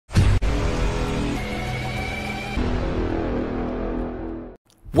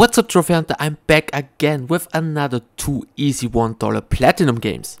What's up, Trophy Hunter? I'm back again with another 2 easy $1 platinum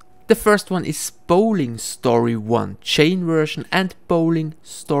games. The first one is Bowling Story 1 chain version and Bowling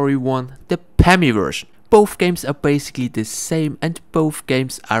Story 1 the Pammy version. Both games are basically the same and both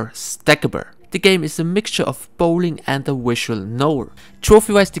games are stackable. The game is a mixture of bowling and a visual novel.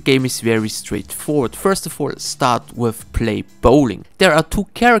 Trophy wise, the game is very straightforward. First of all, start with play bowling. There are 2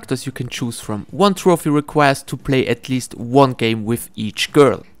 characters you can choose from. One trophy requires to play at least 1 game with each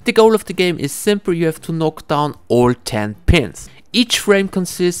girl. The goal of the game is simple: you have to knock down all 10 pins. Each frame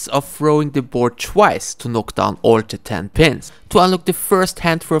consists of throwing the board twice to knock down all the 10 pins. To unlock the first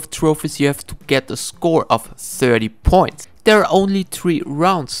handful of trophies, you have to get a score of 30 points. There are only 3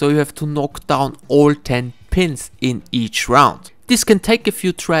 rounds, so you have to knock down all 10 pins in each round. This can take a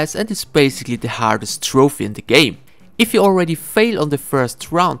few tries and is basically the hardest trophy in the game. If you already fail on the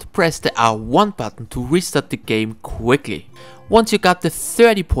first round, press the R1 button to restart the game quickly. Once you got the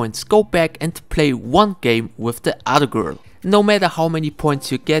 30 points, go back and play 1 game with the other girl. No matter how many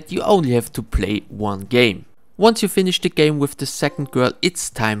points you get, you only have to play 1 game. Once you finish the game with the second girl,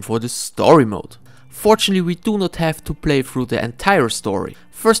 it's time for the story mode. Fortunately, we do not have to play through the entire story.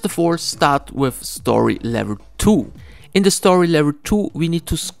 First of all, start with story level 2. In the story level 2, we need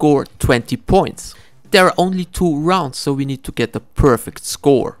to score 20 points. There are only 2 rounds, so we need to get a perfect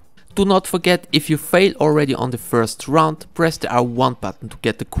score. Do not forget, if you fail already on the first round, press the R1 button to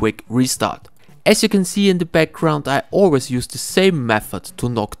get a quick restart. As you can see in the background, I always use the same method to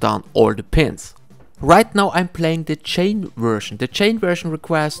knock down all the pins. Right now I'm playing the chain version. The chain version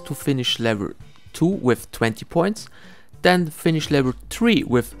requires to finish level 2 with 20 points, then finish level 3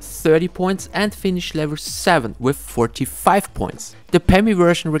 with 30 points and finish level 7 with 45 points. The Pammy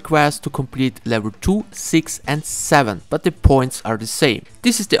version requires to complete level 2, 6 and 7, but the points are the same.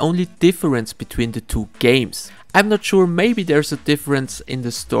 This is the only difference between the 2 games. I'm not sure, maybe there's a difference in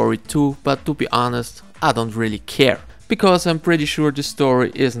the story too, but to be honest, I don't really care, because I'm pretty sure the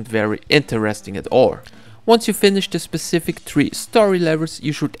story isn't very interesting at all. Once you finish the specific 3 story levels,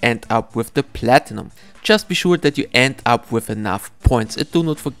 you should end up with the platinum. Just be sure that you end up with enough points, and do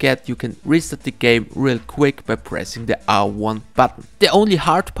not forget you can restart the game real quick by pressing the R1 button. The only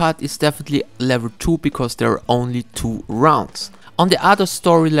hard part is definitely level 2, because there are only 2 rounds. On the other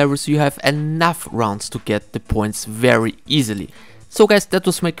story levels you have enough rounds to get the points very easily. So guys, that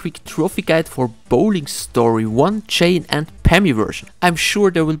was my quick trophy guide for Bowling Story 1 chain and Pammy version. I'm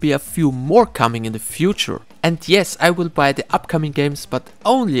sure there will be a few more coming in the future. And yes, I will buy the upcoming games, but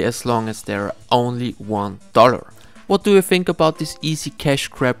only as long as they are only $1. What do you think about these easy cash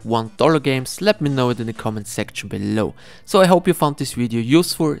grab $1 games? Let me know it in the comment section below. So I hope you found this video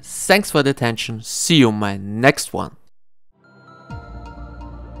useful. Thanks for the attention. See you in my next one.